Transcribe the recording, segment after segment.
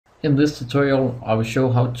In this tutorial, I will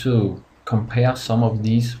show how to compare some of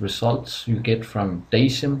these results you get from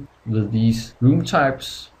Daysim with these room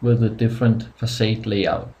types with the different facade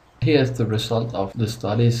layout. Here is the result of the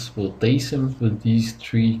studies with Daysim with these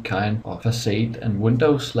three kind of facade and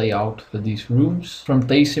windows layout for these rooms. From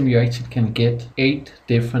Daysim you actually can get 8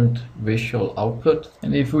 different visual output.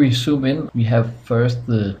 And if we zoom in, we have first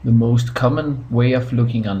the most common way of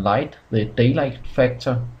looking on light, the daylight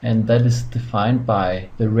factor, and that is defined by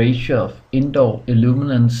the ratio of indoor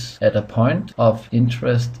illuminance at a point of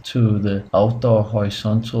interest to the outdoor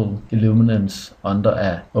horizontal illuminance under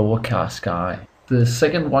an overcast sky. The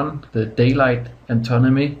second one, the daylight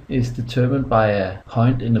autonomy, is determined by a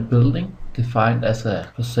point in a building defined as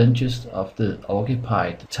a percentage of the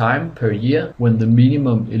occupied time per year when the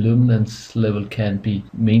minimum illuminance level can be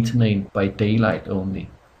maintained by daylight only.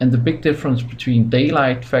 And the big difference between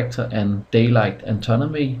daylight factor and daylight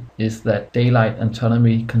autonomy is that daylight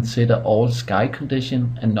autonomy consider all sky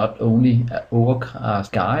condition and not only an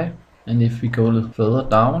overcast sky. And if we go a little further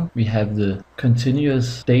down, we have the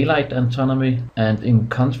continuous daylight autonomy, and in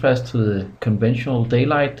contrast to the conventional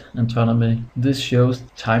daylight autonomy, this shows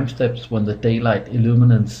time steps when the daylight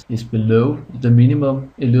illuminance is below the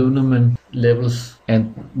minimum illuminance levels,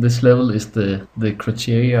 and this level is the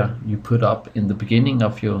criteria you put up in the beginning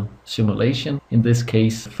of your simulation, in this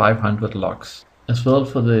case 500 lux. As well,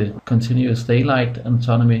 for the continuous daylight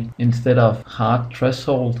autonomy, instead of hard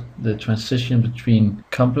threshold, the transition between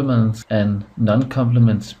complements and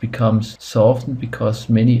non-complements becomes softened because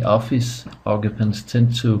many office occupants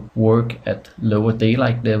tend to work at lower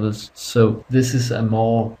daylight levels. So this is a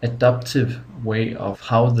more adaptive way of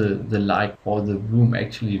how the light or the room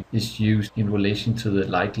actually is used in relation to the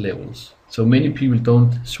light levels. So many people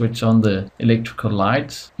don't switch on the electrical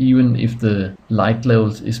lights even if the light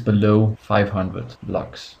levels is below 500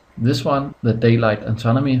 lux. This one, the daylight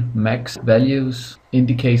autonomy max values,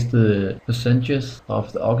 indicates the percentages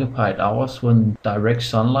of the occupied hours when direct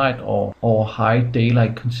sunlight or high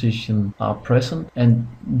daylight conditions are present, and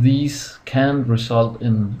these can result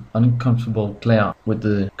in uncomfortable glare, with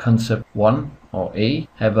the concept 1 or A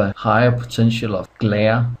have a higher potential of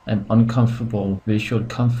glare and uncomfortable visual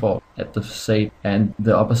comfort at the facade, and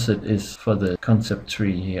the opposite is for the concept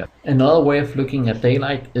 3 here. Another way of looking at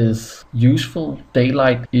daylight is useful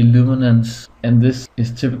daylight illuminance, and this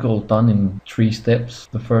is typically done in 3 steps.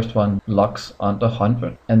 The first one, lux under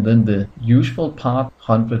 100, and then the useful part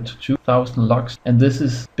 100 to 2000 lux, and this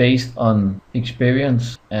is based on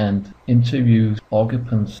experience and interviews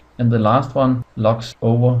occupants. And the last one, lux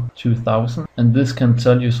over 2000, and this can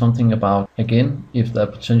tell you something about, again, if the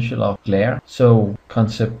potential of glare. So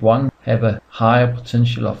concept 1 have a higher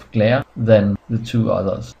potential of glare than the 2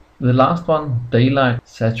 others. The last one, daylight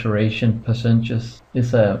saturation percentages,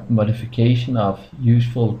 is a modification of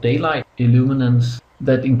useful daylight illuminance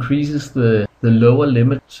that increases the lower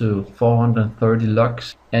limit to 430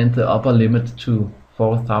 lux and the upper limit to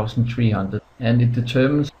 4300, and it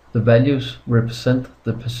determines the values represent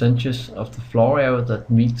the percentages of the floor area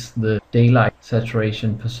that meets the daylight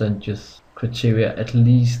saturation percentages criteria at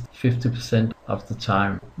least 50% of the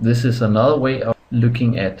time. This is another way of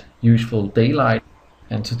looking at useful daylight.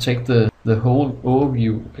 And to take the whole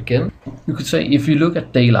overview again, you could say if you look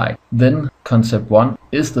at daylight, then concept 1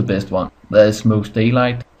 is the best one. There is most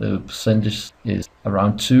daylight, the percentage is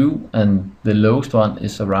around 2, and the lowest one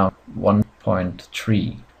is around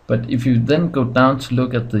 1.3. But if you then go down to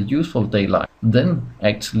look at the useful daylight, then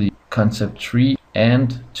actually concept 3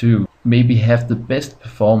 and 2 maybe have the best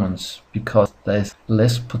performance because there's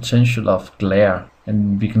less potential of glare.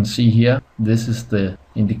 And we can see here, this is the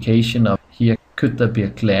indication of here could there be a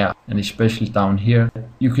glare, and especially down here.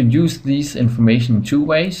 You can use these information in 2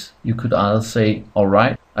 ways. You could either say,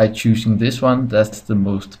 alright, I'm choosing this one, that's the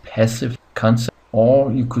most passive concept,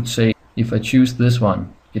 or you could say, if I choose this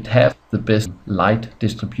one, it has the best light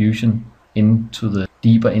distribution into the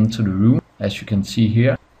deeper into the room, as you can see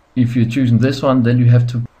here. If you're choosing this one, then you have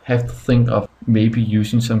to think of maybe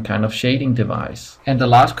using some kind of shading device. And the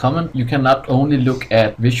last comment, you can not only look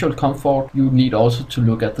at visual comfort, you need also to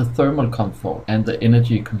look at the thermal comfort and the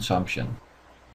energy consumption.